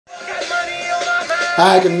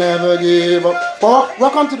I can never give up. Well,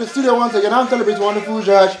 welcome to the studio once again. I'm Celebrate Wonderful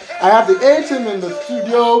Josh. I have the A team in the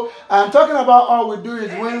studio. I'm talking about all we do is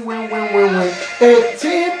win, win, win, win, win. A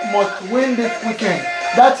team must win this weekend.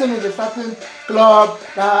 That team is a certain club.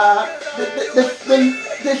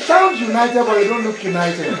 They sound united, but they don't look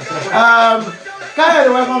united.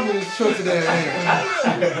 Kyle, welcome to the show today. I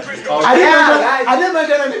didn't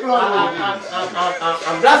mention any club.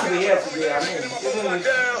 I'm glad to be here today. I mean,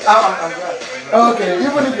 I'm glad. Okay,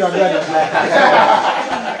 even if you are glad.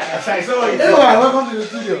 Welcome to the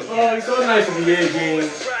studio. Oh, it's so nice to be here again.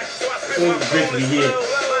 So great to be here.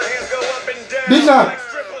 Big Sam.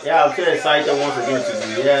 Yeah, I'm so excited once again to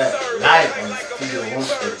be here live on the studio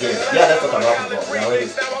once again. Yeah, let's talk about football. We are ready.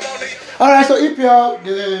 Alright, so EPL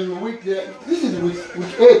this is week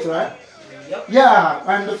 8, right? Yep. Yeah,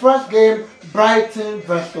 and the first game, Brighton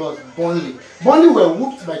versus Burnley. Burnley were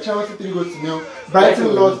whooped by Chelsea 3-0.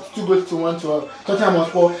 Brighton lost 2-1 to Tottenham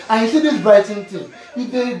Hotspur. And you see this Brighton team,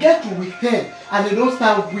 if they get to week 10 and they don't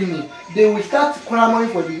start winning, they will start clamoring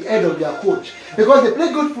for the head of their coach. Because they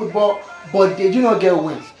play good football, but they do not get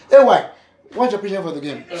wins. Hey, why? What's your opinion for the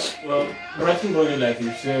game? Well, Brighton Burnley, like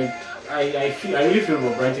you said, I really feel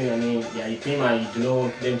for Brighton. I mean, yeah, a team I do not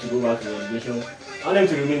want them to go back to the relegation. I want them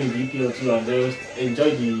to remain in the EPL too and just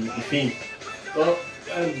enjoy the fame. Well,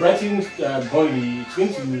 Brighton Burnley, it's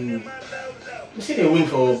going to. You see the win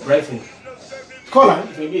for Brighton. Colin?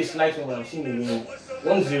 It may be a slight one, but I'm seeing the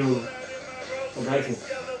win 1-0 for Brighton.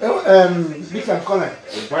 Big Sam, Colin.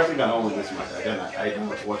 If Brighton can win this match, again, I don't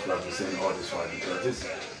know what we have been saying all this while because this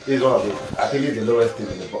is one of the, I think it's the lowest team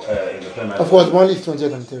in the Premier League. Of course, Burnley is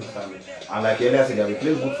 20th and 10th. And like earlier said, they have been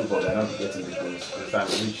playing good football, they're not getting the goals.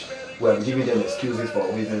 Which we have been giving them excuses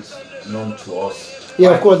for reasons known to us.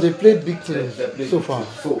 Yeah, of course, they played big teams so far.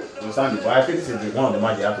 So, understand me? But I think this is one of the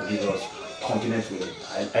matches they have to give us confidence with.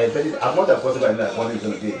 I bet it, as much as possible, I know that Burnley is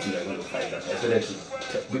going to be a team that's going to fight that. I said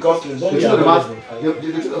that because the truth of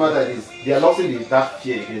the matter is, they are losing that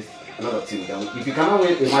fear against a lot of teams. If you cannot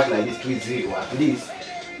win a match like this 3-0, at least,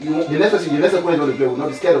 the next opponent going to play will not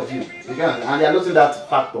be scared of you. You can, and they are losing that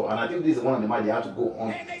factor. And I think this is one of the matches they have to go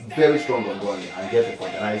on very strong on Burnley and get the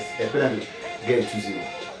point. And I expect them to get it 2-0.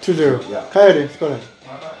 2-0. Yeah. Coyote, Scotland.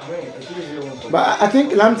 But I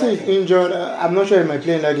think Lamptey is injured. I'm not sure he might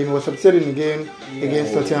play in that game. He was substituted in the game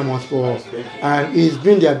against Tottenham Hotspur. And he's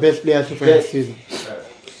been their best player so far this season.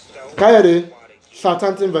 Coyote,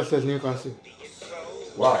 Southampton versus Newcastle.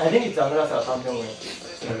 Wow. I think it's another Southampton win.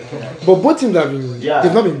 But both teams have been,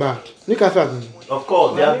 they've not been bad. Newcastle has been. Of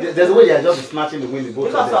course, there's a way they are just snatching the win.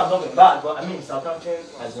 Newcastle has not been bad, but I mean, Southampton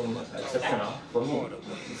has been exceptional for me.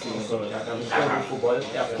 Football,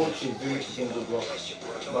 their coach is doing good work.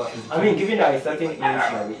 But I mean, given that a certain age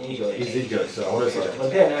might be injured, he's injured, so I want to say that. But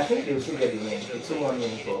then I think they will still get the win. It's 2-1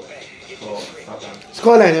 win for Southampton.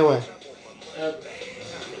 Scoreline anyway.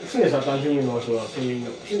 I've seen a Southampton win also. I've seen a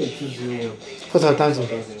 2-0 for Southampton.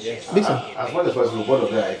 Big Sam. As much as possible, both of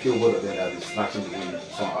them, I feel both of them have been snatching the win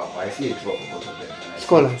somehow. But I see a draw for both of them.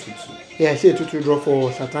 Scoreline. Yeah, I see a 2-2 draw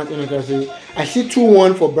for Southampton. I see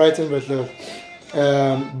 2-1 for Brighton versus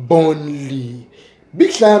Burnley.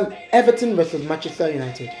 Big Sam, Everton versus Manchester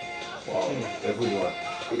United. Wow, a good one.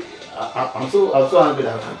 I'm so happy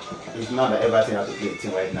that it's not that Everton have to play a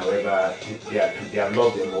team right now, where they have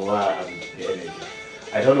lost the morale and the energy.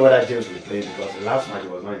 I don't know whether James will play because the last match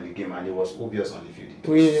was not in the game and it was obvious on the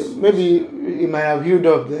field. Maybe he might have healed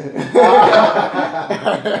up there.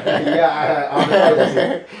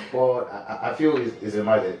 Yeah, but I feel it's a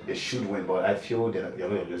match that they should win, but I feel they're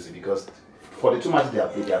going to lose it because for the two matches they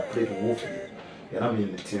have played woefully. They're not being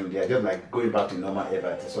in the team. They're just like going back to normal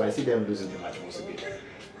Everton. So I see them losing the match once again.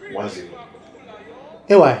 1-0.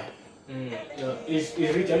 Hey, why? Is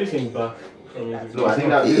Richarlison back? No, I think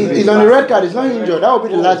that he's on the red card. He's not injured. That will be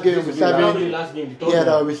the last game we'll be serving. Yeah,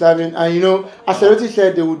 that will be serving. And you know, Ancelotti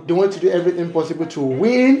said they want to do everything possible to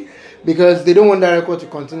win because they don't want that record to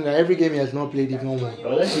continue. Like every game he has not played, if no more.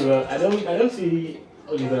 Well, let's see. I don't see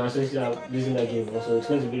Oliver Ancelotti losing that game. Also, it's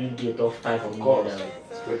going to really be a tough time for me.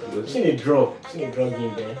 I've seen a draw game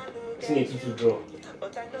there. I've seen a 2-2 draw.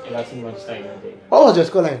 Manchester United. What was your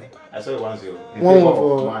scoreline? I saw it 1-0. 1-1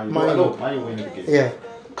 for Man U. winning the game. Yeah.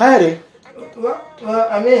 Kayode? Well,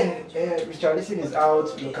 I mean, Richarlison is out,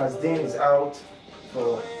 Lucas Digne is out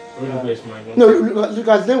for. No,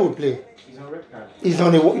 Lucas Digne will play. He's on red card. He's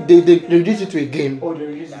on they reduced it to a game. Oh, they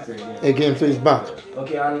reduced it to a game. A game, so he's back.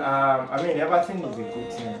 Okay, and I mean, Everton is a good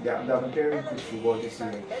team. They have been playing good football this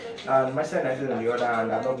season. And Manchester United, on the other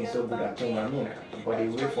hand, have not been so good at home. I mean, but the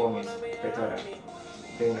way form is better than.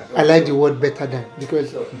 I like the word better than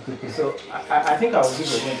because. So I think I will give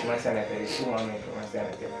a win to Manchester United. It's 2-1 win for Manchester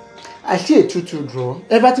United. I see a 2-2 draw.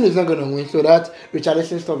 Everton is not going to win, so that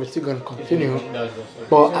Richarlison stuff is still going to continue.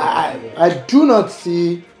 But I do not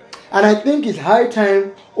see, and I think it's high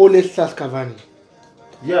time Ole starts Cavani.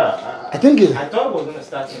 Yeah. I think it's. I thought we were going to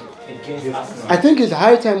start him against Arsenal. I think it's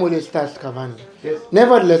high time Ole starts Cavani. Yes.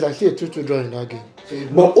 Nevertheless, I see a 2-2 draw in that game.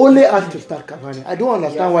 But Ole has to start Cavani. I don't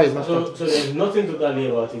understand why he's not starting. So there's nothing totally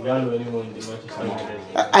about Igalo anymore in the Manchester United.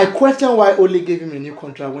 I question why Ole gave him a new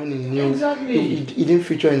contract when he knew Exactly. he didn't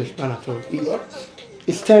feature in his plan at all.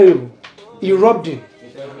 It's terrible. He robbed him.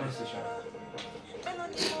 It's a different decision.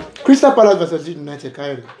 Crystal Palace versus United,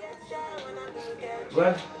 Kyrie.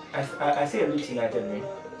 Well, I see a Leeds United win.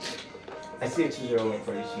 I see a 2-0 win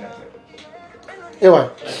for Leeds United.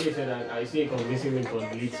 Ewa. Like you said, I see a convincing win for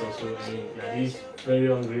Leeds also. I mean, he's very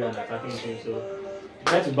hungry and attacking team, so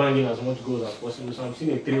try to bang in as much goals as possible. So I'm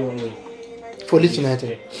seeing a 3-1 win. For Leeds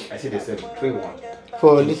United. I see they said 3-1.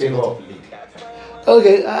 For In Leeds favor United. of Leeds.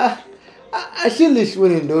 Okay, I see Leeds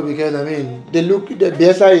winning though because I mean the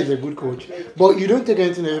Bielsa is a good coach, but you don't take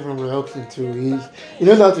anything away from Roy Hodgson too. He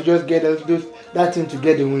knows how to just get that team to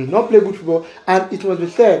get the win, not play good football, and it must be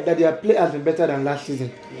said that their play has been better than last season.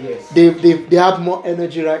 Yes. They have more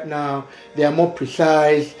energy right now. They are more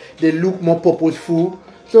precise. They look more purposeful.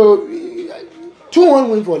 So 2-1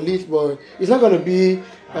 win for Leeds, but it's not going to be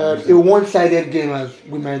a one-sided game as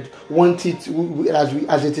we might want it,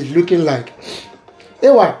 as it is looking like.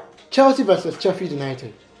 Anyway, Chelsea versus Sheffield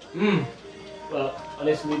United. Well,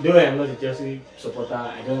 honestly, though I'm not a Chelsea supporter,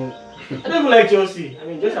 I don't even like Chelsea. I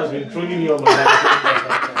mean, Josh has been trolling me all my life.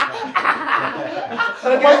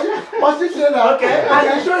 Must you say that? Okay. And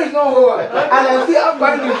the show is not over. And I see I'm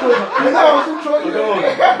buying the show. You know, I'm still trolling.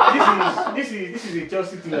 This is a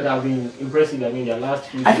Chelsea team that have been impressive. I mean, their last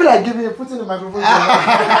few. I feel like putting the microphone. The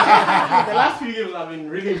last few games have been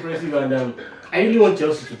really impressive, and I really want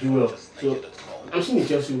Chelsea to do well. So I'm seeing a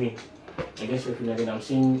Chelsea win against Sheffield United. I'm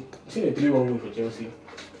seeing a 3-1 win for Chelsea.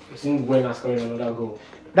 I'm seeing Werner scoring another goal.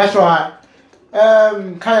 That's right.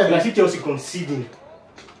 And I Kyrie. see Chelsea conceding.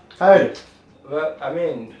 Kyrie. Well, I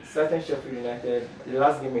mean, certain Sheffield United, the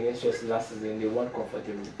last game against Chelsea last season, they won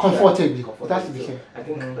comfortably. Comfortably. That's the So, thing. I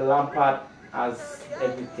think Lampard has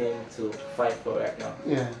everything to fight for right now.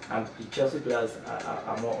 Yeah. And the Chelsea players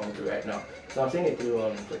are more hungry right now. So I'm saying a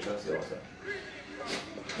 3-1 for Chelsea also.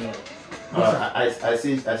 I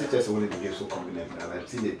see Chelsea winning the game so confidently, and I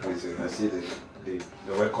see the praise. I see the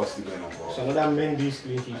record still going on for. So another Mendy's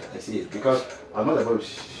clean sheet. I see it because I'm not about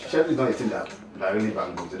Sheffield is not a team that really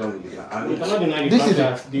bang goals. They don't really. We And cannot deny the This fact is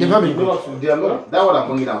that it. They've not been go good. up to they are not. That's what I'm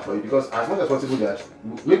bringing down for you because as much as possible that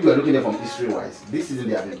maybe we are looking at from history wise, this season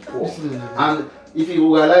they have been poor. And if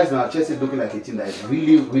you realize now, Chelsea is looking like a team that is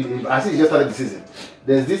really. I think it just started the season.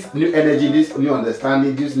 There's this new energy, this new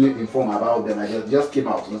understanding, this new inform about them. I just came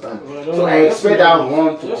out, understand? So I expect that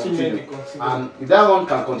one to continue. And if that one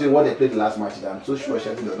can continue what they played the last match, then I'm so sure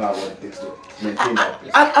Chelsea does not have what it takes to maintain that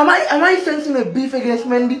place. Am I sensing a beef against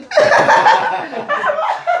Mendy?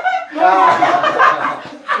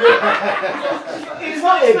 It's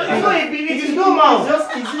not a big. It is normal.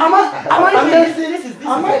 Am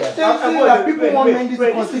I sensing that people want Mendy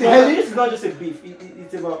to consider Ellie? This is not just a beef.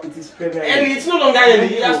 It's about it is Premier And League. it's no longer Ellie.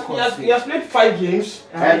 He has played 5 games.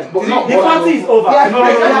 And The party is over. He has No,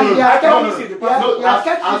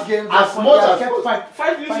 kept his games. as much as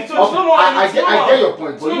 5 games. So it's no Okay, more. I get your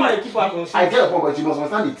point, It's but not like keep our concern. I get your point, but you must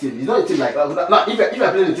understand the team. It's not a team like that. Now, if I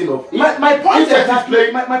play the team of My point if Chelsea is is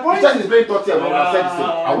playing, my point if Chelsea is playing Tottenham, I would have said the same.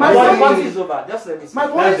 I would My have But said the point the party same. is over. Just let me see. My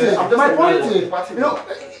point is, Party.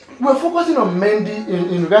 we're focusing on Mendy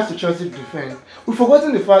in regards to Chelsea's defense. We've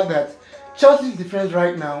forgotten the fact that Chelsea's defense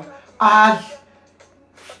right now has,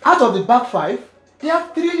 out of the back 5, they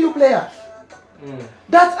have 3 new players.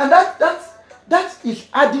 That is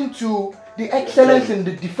adding to the excellence in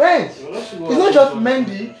the defense. It's not just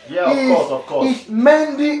Mendy. Yeah, of course. It's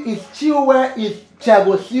Mendy, it's Chilwell, it's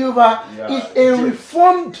Thiago Silva, Yeah, it's a James.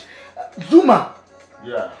 reformed Zuma.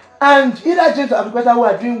 Yeah. And either James or Abiqueta who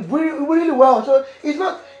are doing really well. So it's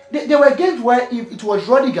not. There were games where if it was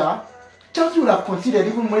Rodiger, Chelsea would have conceded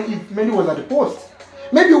even when if Mendy was at the post.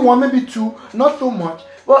 Maybe 1, maybe 2, not so much.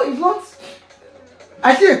 But it's not.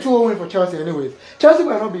 I see a 2-0 win for Chelsea anyways. Chelsea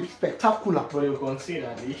will not be spectacular. But you concede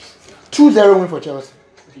at least. 2-0 win for Chelsea.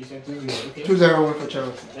 Okay, so 2-0. Okay. 2-0 win for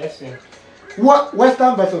Chelsea. Let's see. What West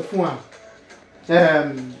Ham versus Fulham?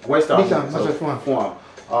 West Ham versus Fulham.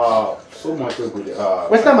 So much so good.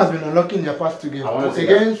 West Ham has been unlucky in their past 2 games I wanna say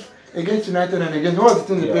against against United and against, what was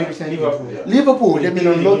the team they played recently? Liverpool. Liverpool, they've been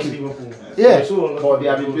unlucky. Liverpool. Yeah. But they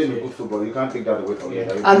have been playing good football. You can't take that away from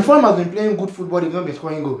them. And Fulham has been playing good football, they've not been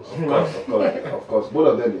scoring goals. Of course. Both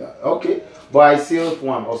of them, yeah. Okay. But I see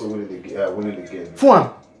Fulham also winning the game. Fulham.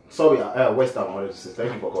 Sorry, West Ham. I wanted to say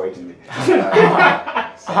thank you for correcting me.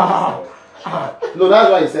 No, that's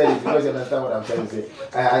why I said it, because you understand what I'm trying to say.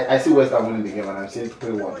 I see West Ham winning the game, and I'm saying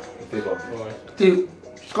 3-1 in favor of them.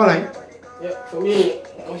 Scoreline? Yeah, for me,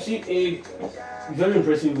 I see a very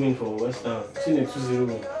impressive win for West Ham. I've seen a 2-0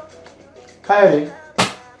 win. Kyrie?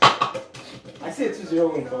 I say a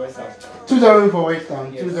 2-0 win for West Ham. 2-0 win for West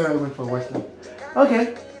Ham. Yes. 2-0 win for West Ham.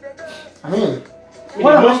 Okay. I mean,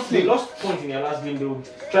 They lost points in their last game though.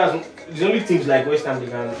 The only teams like West Ham they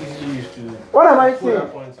can easily use to what am I pull saying?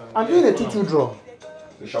 that points. I'm seeing a 2-2 draw.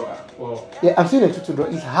 The shocker. Wow. Yeah, I'm seeing a 2-2 draw.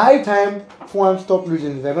 It's high time Fulham stop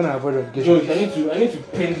losing if they're going to avoid relegation. George, I need to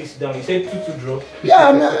pen this down. You said 2-2 draw. Yeah,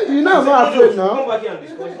 I mean, you know I'm not afraid now. Come back here and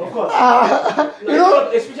discuss. Of course. You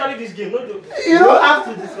know, especially this game. Not joke. you know, have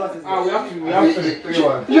to discuss it. We have to.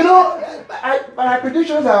 3-1. you know, my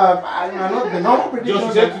predictions are not the normal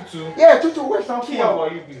predictions. Just said 2-2. Yeah, 2-2 West Ham. Key, how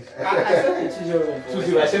about you, please? I said a 2-0 win for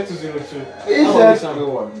 2-0. I said 2-0 too. He How about said you,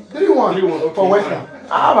 3-1. 3-1 for West Ham.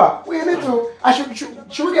 However, we need to.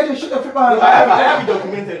 Should we get a sheet of paper? I have it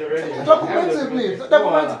documented already. Document it, please.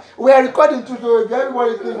 Document. We are recording too, so if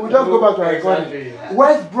everybody thinks, we'll just go back to our recording. Exactly.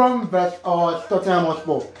 West Brom versus Tottenham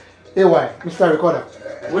Hotspur. AY, Mr. Recorder.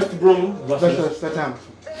 West Brom Versus Tottenham.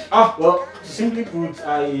 Well, simply put,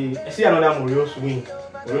 I see another Morios win.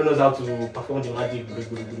 Morios knows how to perform the magic and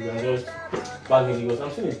just bag the goals.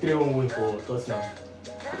 I'm seeing a 3-1 win for Tottenham.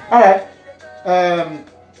 Alright.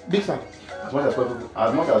 Big Sam. As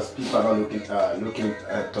much as people are not looking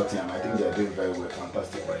at Tottenham, I think they are doing very well,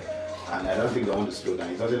 fantastic well. And I don't think they want to slow down.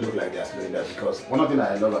 It doesn't look like they are slowing down, because one of the things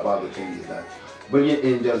I love about the thing is that bringing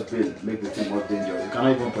in just build make the team more dangerous. You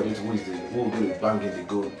cannot even predict who will do the banging the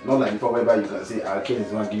goal. Not like before, whereby you can say Kane is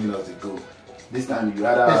the one giving us the goal. This time you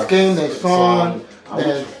rather There's Kane, there's Son,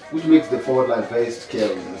 which makes the forward line very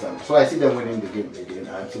scary. So I see them winning the game again.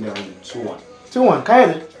 I'm seeing them winning 2-1. 2-1.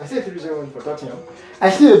 Kyrie. I say a 3-0 win for Tottenham. I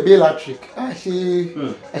see a Bale hat-trick. I see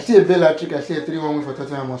a Bale hat-trick. I see a 3-1 win for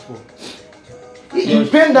Tottenham Hotspur. You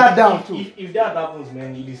pin that down too. If that happens,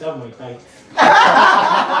 man, you deserve my time.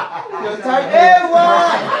 Your time. Hey,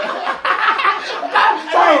 what?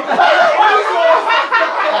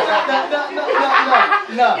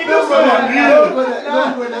 No. It looks so unreal.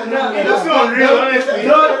 It looks so unreal, honestly.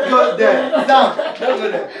 Don't go there. Stop. Don't go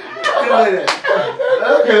there. Don't go there.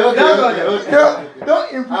 Okay. Don't go there. Don't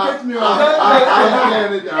implicate me on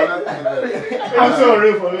I'm so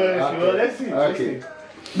unreal for me, honestly. Well, let's see. Okay.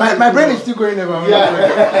 My brain is still going over.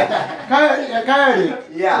 Kyrie.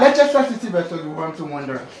 Yeah. Leicester City versus Wolverhampton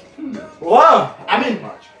Wanderers. Wow. I mean,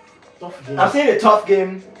 Tough game. I've seen a tough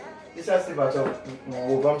game. This has to be about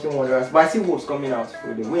Wolverhampton Wanderers, but I see Wolves coming out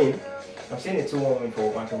for the win. I'm seeing a 2-1 win for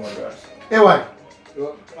Wolverhampton Wanderers. Hey, why?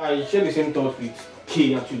 Well, I share the same thoughts with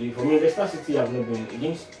K actually. For me, Leicester City have not been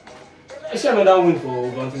against. I see another win for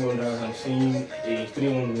Wolverhampton Wanderers. I'm seeing a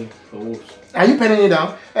 3-1 win for Wolves. Are you penning it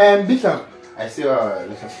down? Big Sam. I see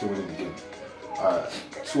Leicester City winning the game.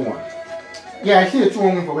 2-1. Yeah, I see a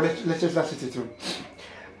 2-1 win for Leicester City too.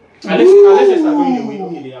 Leicester are going to win.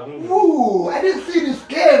 Okay, they are going to win. Ooh, I didn't see this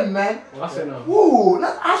game, man. Arsenal. Ooh,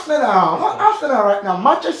 not Arsenal. Not Arsenal right now.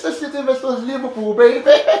 Manchester City versus Liverpool, baby.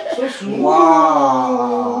 So soon.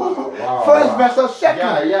 Wow. First versus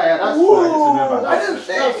second. Yeah, that's Ooh, right. I didn't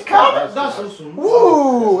see it coming. That's so soon.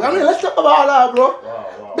 Ooh, I mean, let's talk about that, bro.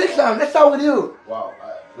 Wow. Big Sam, let's start with you. Wow.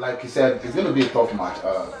 Like you said, it's going to be a tough match.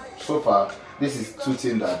 So far, this is two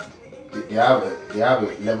teams that they have a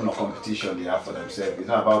level of competition they have for themselves. It's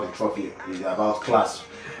not about the trophy, it's about class.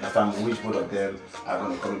 Understand which both of them are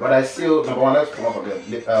going to come in. But I still, number one, let's come up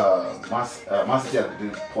with them. Man City has been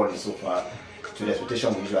doing poorly so far to the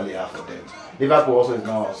expectation we usually have for them. Liverpool also is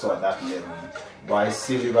not also at that level. But I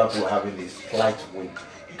see Liverpool having this slight win,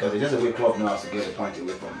 because it's just a way club now to get a point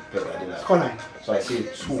away from Pep Guardiola. Scoreline. So I see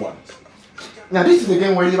it 2-1. Now, this is a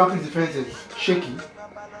game where Liverpool's defense is shaky.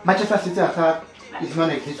 Manchester City attack is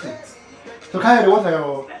non-existent. So, Kyrie, what are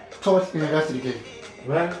your thoughts in regards to the game?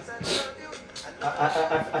 Well,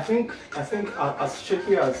 I think as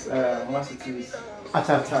shaky as Man City's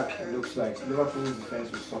attack looks like, Liverpool's defense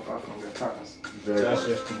will suffer from the attackers. That's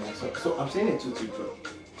just too much. So I'm saying a 2-2 draw.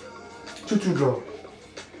 2-2 draw.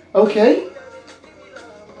 Okay.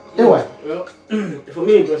 Anyway. Well, for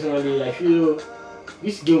me personally, I feel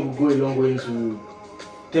this game will go a long way into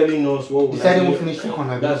telling us what we deciding who finish second,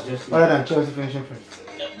 like that's just it. other than Chelsea finishing first.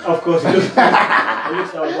 Of course, it looks like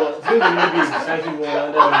it's going to be a decisive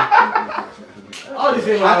one. All the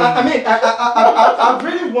same. I mean, I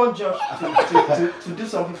really want Josh to do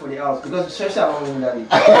something for the house because Chelsea are not winning that league.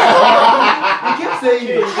 I keep saying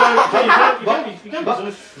You it. can't be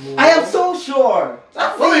so sure. I am so sure.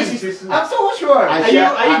 What makes you say so? I'm so sure. I Are you the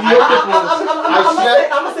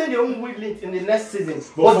I'm not saying they won't win it in the next season,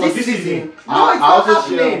 But but for this this season, season, no, it's I not also share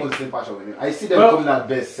happening. almost the same passion with him. I see them Well- coming at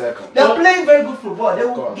best second. They're playing very good football. They Of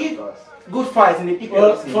will course, give of course. good fights in the PPL.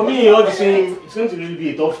 Well, season. for me, all the same, it's going to really be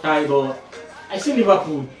a tough tie, but I see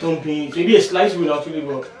Liverpool thumping. It will be a slice win actually,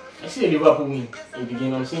 but I see a Liverpool win in the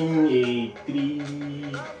game. I'm seeing a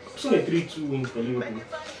 3-2 win for Liverpool.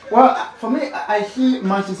 Well, for me, I see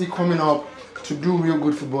Man City coming up to do real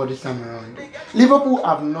good football this time around. Liverpool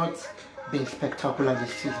have not been spectacular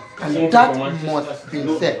this season, Same and that for Manchester must be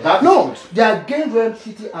City. said. That's No, good. their game where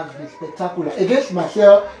City has been spectacular. Against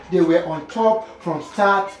Marseille, they were on top from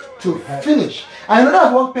start to finish. And you know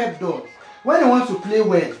that's what Pep does. When he wants to play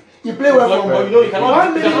well, he play well from But you know, you cannot, 1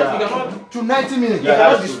 you minute cannot, to 90 minutes. you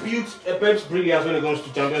cannot dispute Pep's brilliance when it comes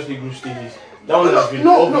to Champions League group stages. That one has been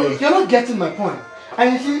No, obvious. you're not getting my point.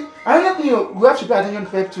 And you see, another thing we have to pay attention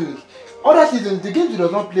to Pep too is, other seasons, the games he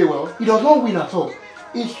does not play well, he does not win at all.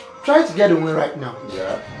 He's trying to get a win right now.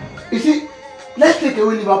 Yeah. You see, let's take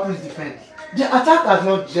away Liverpool's defense. The attack has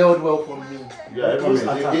not gelled well for me. Yeah, everyone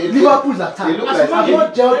is. Liverpool's attack It look has like-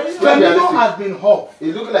 not gelled. it- Firmino has been off.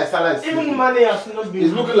 It looking like Salah is Even sleeping. Mane has not been.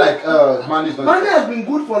 It's looking like Man is not. Mane has been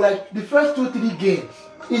good for like the first 2-3 games.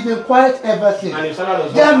 He's been quiet ever since. And if Salah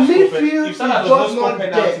does Their not score midfield if Salah is does not just score not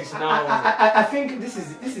there. penalties now, I think this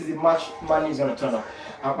is the match Mane is gonna turn up.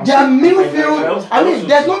 Their I midfield, I mean, also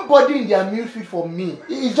there's see. nobody in their midfield for me.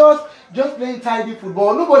 It's just playing tidy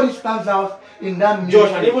football. Nobody stands out in that midfield.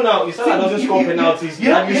 Josh, and even now, if Salah doesn't score penalties, he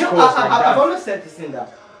hardly scores like I've that. always said this in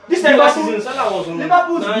that. This time last Liverpool- season, Salah was on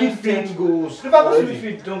Liverpool's 9-10 midfield goals. Liverpool's already.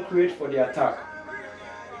 midfield don't create for the attack.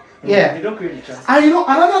 Yeah. They don't create the chance. And you know,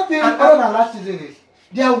 another thing And- other than last season is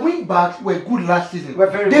their wing backs were good last season. Were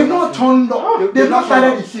very They've good not last season. turned up. They've They've not not started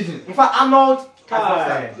turned the season. In fact, Arnold has Kai. not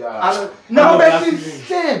started. Yeah. Arnold- Now Arnold last Messi season.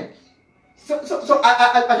 same. So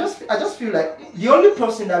I just feel like the only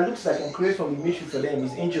person that looks like can create from the midfield for them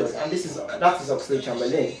is injured, and that is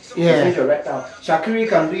Oxlade-Chamberlain. Yeah. He's injured right now. Shaqiri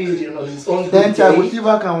can do it on his own. Then good day. Thiago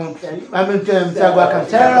Silva can, Thiago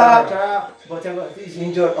Alcantara. But Thiago is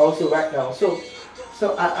injured also right now. So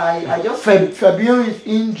I just Fabio is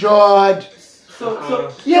injured.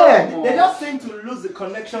 Yeah. they just seem to lose the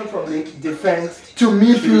connection from the defense To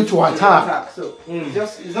midfield to attack. So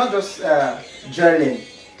it's not just gelling.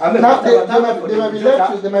 I mean, Now they whatever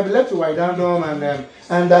might be left to Wijnaldum and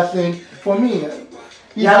Anderson. For me, if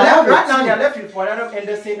I right have a now team- they're left with Wijnaldum,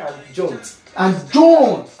 Henderson and Jones. and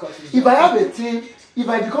Jones. If I have a team, if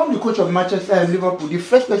I become the coach of Manchester and Liverpool, the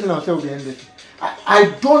first person I'll say will be Henderson. I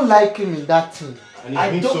don't like him in that team. And I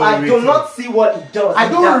he's been do so I do rated. not see what he does. I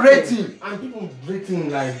in don't that rate team. him. And people rate him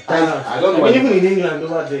like I that. don't know I mean, why. even in England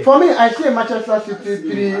over there. For me, I see Manchester City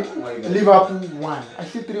 3, Liverpool 1. I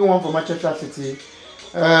see 3-1 for Manchester City.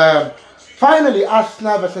 Finally,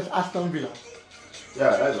 Arsenal versus Aston Villa.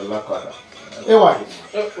 Yeah, that's a lot quarter. Why?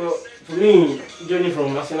 Well, for me, journey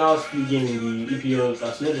from Arsenal's few game in the EPL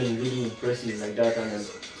has not been really impressive like that.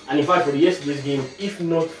 And in fact, for the yesterday's game, if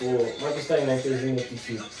not for Manchester United's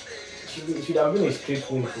ineptitude, it should have been a straight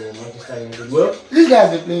win for Manchester United. Well, These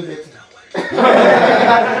guys are playing better.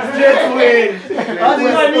 straight win. That's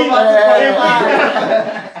what I mean.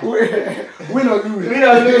 Win or lose. Win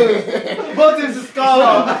or lose. Both teams to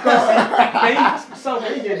score.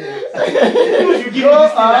 Can you get it? You should give me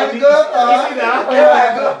this thing like this. You see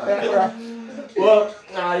that? Well,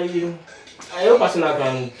 I hope Arsenal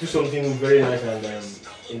can do something very nice and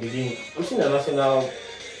in the game. I'm seeing an Arsenal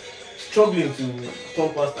struggling to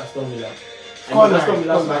turn past Aston Villa. And Aston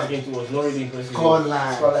Villa's last game too was not really impressive. Score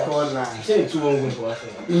line. I'm saying a 2-1 win for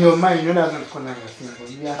Arsenal. In your mind, you know that's not score line.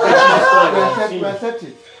 We accept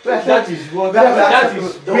it. That is what We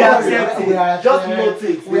We accept it. We accept Just it. note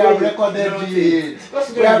it. We have recorded Note it.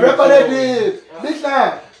 We have recorded it. This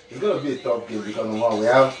time. It's going to be a tough game because number one, we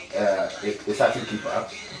have a certain keeper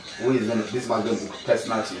who is going to, this man's going to be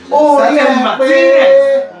personal to you. Oh, Samuel yeah.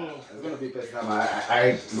 Martinez. It's going to be personal.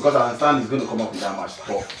 Because I understand he's going to come up with that match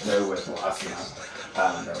very well for Arsenal.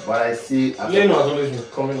 But I see. Leno has always been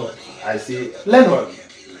coming up. I see. Leno.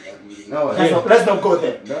 No, Let's not go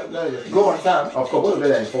there. Go on, Sam. Of course, both of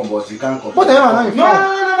them are informed, but you can't compare. Both of them are not informed.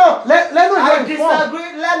 No. Leno is I not informed.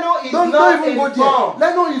 disagree. Leno is Don't not even go informed. there.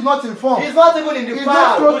 Leno is not informed. He's not even in the He's not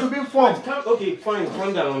farm. close to being informed. Okay, fine,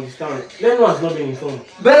 calm down, understand. Leno has not been informed.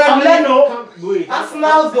 Bernard Leno, Wait,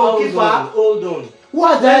 Arsenal's goalkeeper. Hold on. Who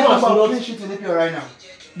has the Leno highest has number of not- clean sheets in EPL right now?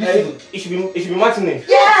 It should be Martinez.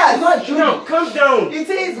 Yes! Not true. Now, calm down. It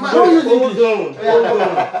is, man. Don't use Hold English. on. Hold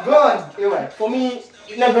on. Go on, Ewan. For me,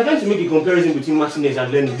 now we're trying to make a comparison between Martinez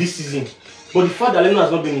and Leno this season. But the fact that Leno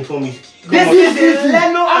has not been informed is... This is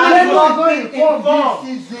Leno and Leno Leno is not informed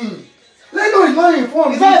this season. Leno is not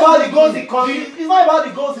informed. It's not about the goals he conceded. It's not about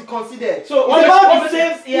the goals he conceded. So, It's about the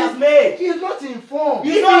saves he has made. He is not informed.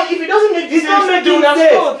 If he doesn't make He's not making he would have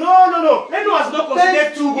saves. scored. No. Leno has not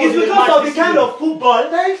considered 2 goals. It's in the because match of the this kind season. of football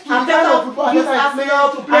Thanks to the and kind of Arsenal football use that Arsenal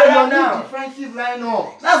to play I on have now. defensive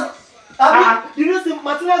lineup. That's. Did you see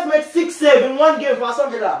Martinez made 6 saves in one game for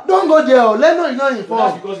Aston Villa? Don't go there. Leno is not So that's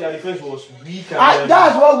informed. because their defense was weak. And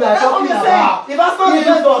That's what we are That's what talking I'm about. saying. If Aston If-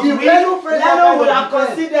 Villa was if weak, Leno faced that Leno kind would of have defense.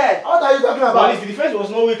 conceded. What are you talking But about? the defense was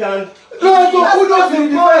no weak and... No, That's who not knows the the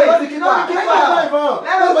point. defense? Not the keeper. Not the Leno is keeper. not informed.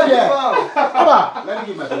 Leno's not Nobody there. involved. Abba, Let me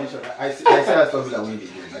give my submission. I said Aston Villa win the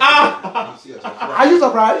game. are you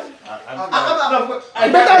surprised? I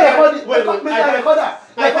Better record it. Wait, Better record that.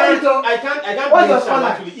 Record it, oh. I can't What's bring your Sam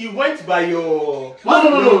scoreline? actually. He went by your...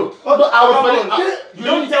 No. Although I was Come on. playing. You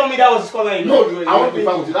don't tell me that was the scoreline. No, I want to be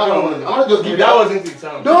fair with you. That's what I want to do. I want to just give That that. wasn't it,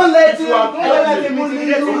 Sam. Don't let him. You are- Don't let him bully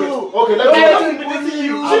intimidate you. me. Okay, Don't let's let go. him bully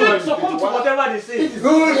you. I'm Shouldn't going to succumb to do whatever they say. Good.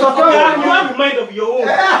 You Support. have a mind of your own.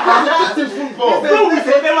 This is football. Go with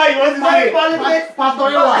whatever you want to say. Pastor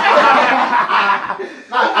Yowa.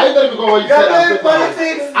 Now, are you telling me what you said? I'm saying?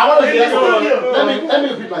 Politics. I want to say No. let me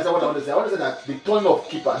repeat myself what I want to say. I want to say that the turn of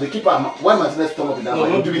the keeper, when Martinez turned up in that No,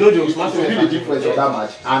 match, no, it no jokes. will be the difference of that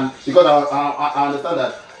match. And because I understand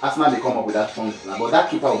that Arsenal may come up with that strong plan, but that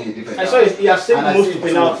keeper will be the difference. I saw he has saved And I most see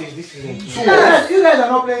penalties this season. You guys are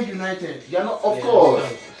not playing United. Yeah, no, of course.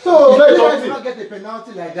 So You know, you it's guys up do to- not get a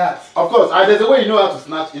penalty like that. Of course, and there's a way you know how to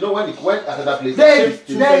snatch. You know when another place. There's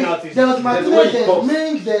penalties. Martinez, There's there's Box.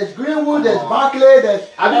 Mings, there's Greenwood, there's Barkley, there's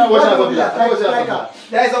Have you watched that? what do we Have you watched like that?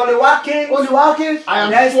 There's only Watkins. Only Watkins. I am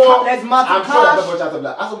There's sure. there's Martin I'm sure Cash. that Aston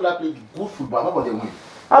Villa. Aston Villa play good football. How about they win?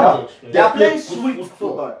 Abba, They are playing play sweet good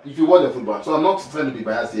football. If you watch the football, so I'm not trying to be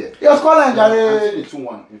biased here. your scoreline, I'm Jare. seeing a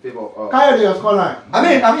 2-1 in favor of. Carry your scoreline.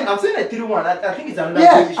 I'm seeing a 3-1. I think it's another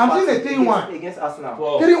Yeah, Grealish I'm party seeing a 3-1. against Arsenal.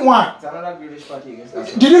 Wow. 3-1. It's another Grealish party against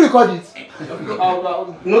Arsenal. Did you record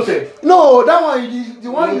it? Noted. No, that one is the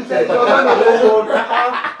one you said. was on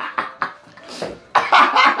the-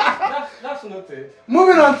 That's noted.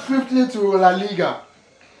 Moving on swiftly to La Liga.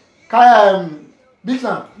 Big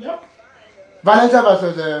Sam. Yep. Valencia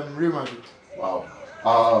versus Real Madrid. Wow.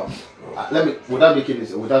 Let me, without making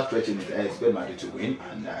this, without stretching it, I expect Madrid to win,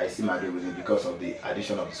 and I see Madrid winning because of the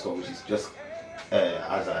addition of the score, which is just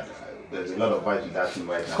Hazard. There's a lot of vibes with that team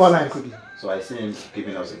right now. Scoreline could be So I see him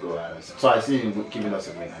giving us a goal. So I see him giving us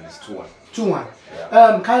a win, and it's 2-1. 2-1.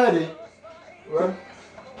 Yeah. Coyote. Well,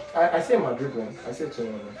 I say Madrid win. I say 2-1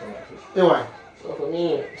 for Madrid. AY. Well, for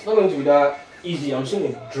me, it's not going to be that easy. I'm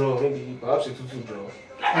seeing a draw, maybe perhaps a 2-2 draw.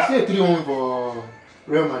 I see a 3-1 for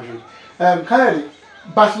Real Madrid. Coyote.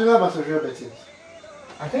 Barcelona versus Real Betis.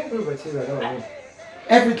 I think Real Betis are gonna win.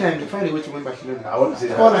 Every time they find a way to win Barcelona. I want to say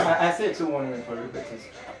that. Scoreline. I say 2-1 win for Real Betis.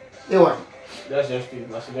 AY. That's just it.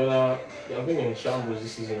 Barcelona, they have been in shambles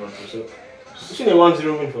this season also. So, it's been a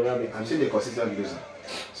 1-0 win for Rabbit. I'm seeing a consistent losing.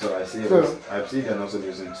 So I see. So- I've seen them also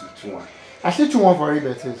losing to 2-1. I see 2-1 for Real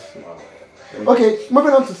Betis. Wow. Okay,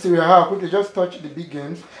 moving on to Serie A. I'll quickly just touch the big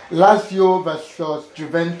games. Lazio versus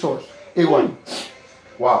Juventus. AY.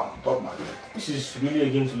 Wow. Top man. This is really a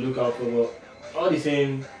game to look out for. But all the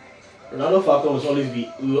same, Ronaldo factor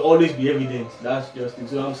will always be evident. That's just it.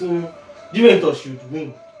 So I'm seeing Juventus should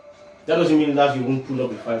win. That doesn't mean that you won't pull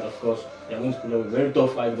up a fight, of course. They're going to pull up a very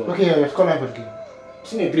tough fight. But Okay, your scoreline for the game. I'm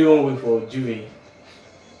seeing a 3-1 win for Juve.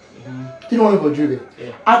 3-1 for Juve.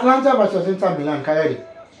 Yeah. Atlanta versus Inter Milan. Coyote.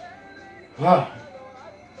 Wow.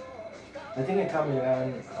 I think Inter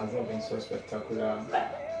Milan has not been so spectacular.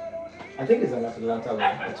 I think it's an Atlanta win.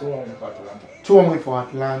 A 2-1 win for Atlanta. 2-1 win for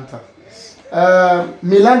Atlanta.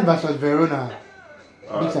 Milan versus Verona.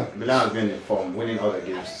 Milan has been in form, winning all the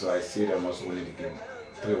games, so I see them also winning the game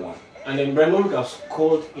 3-1. And then Ibrahimovic has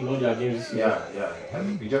scored in all their games this season. Yeah.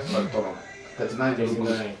 And we just talked about 39 goals,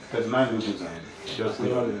 39 goals, and just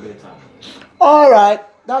They are the better. Alright,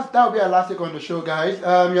 that will be our last take on the show, guys.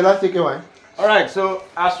 Your last take, AY. Alright, so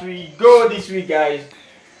as we go this week, guys,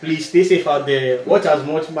 please stay safe out there. Watch as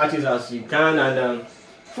much matches as you can. And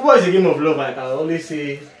football is a game of love. Like I always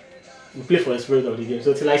say, we play for the spirit of the game.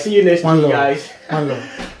 So till I see you next One week, love. guys. One love.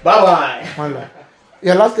 Bye bye. One love.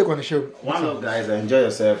 Your last take on the show. one of guys, enjoy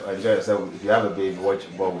yourself. If you have a baby, watch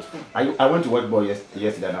ball. I went to watch ball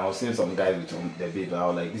yesterday, and I was seeing some guys with their baby. I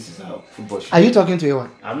was like, this is how football should Are you talking to AY?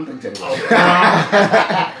 I don't think anybody.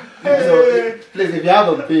 So, please, if you have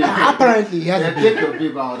a baby, Apparently, he has a take your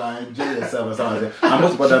baby out and enjoy yourself or something like that. And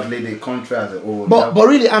most importantly, the country as a whole. But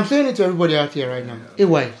really, I'm saying it to everybody out here right now.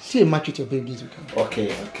 AY, see a match with your baby this weekend. Okay.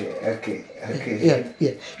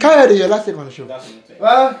 Yeah. Kayode, your last take on the show.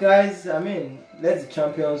 Well, guys, I mean, let the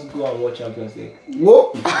champions go and watch Champions League.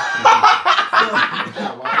 Whoa.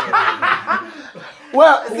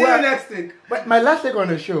 Well, See you next week. But my last take on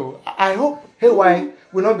the show, I hope AY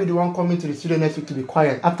will not be the one coming to the studio next week to be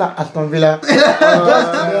quiet after Aston Villa. Just to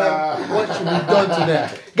them what should be done to them.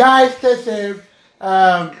 Guys, stay safe.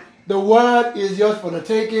 The word is yours for the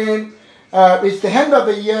taking. It's the end of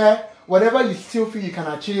the year. Whatever you still feel you can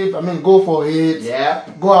achieve, I mean, go for it. Yeah.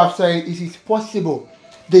 Go after it. It is possible.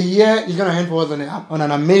 The year is going to end for us on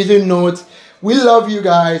an amazing note. We love you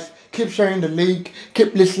guys. Keep sharing the link.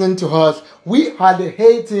 Keep listening to us. We are the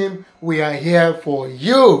Hey Team. We are here for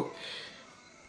you.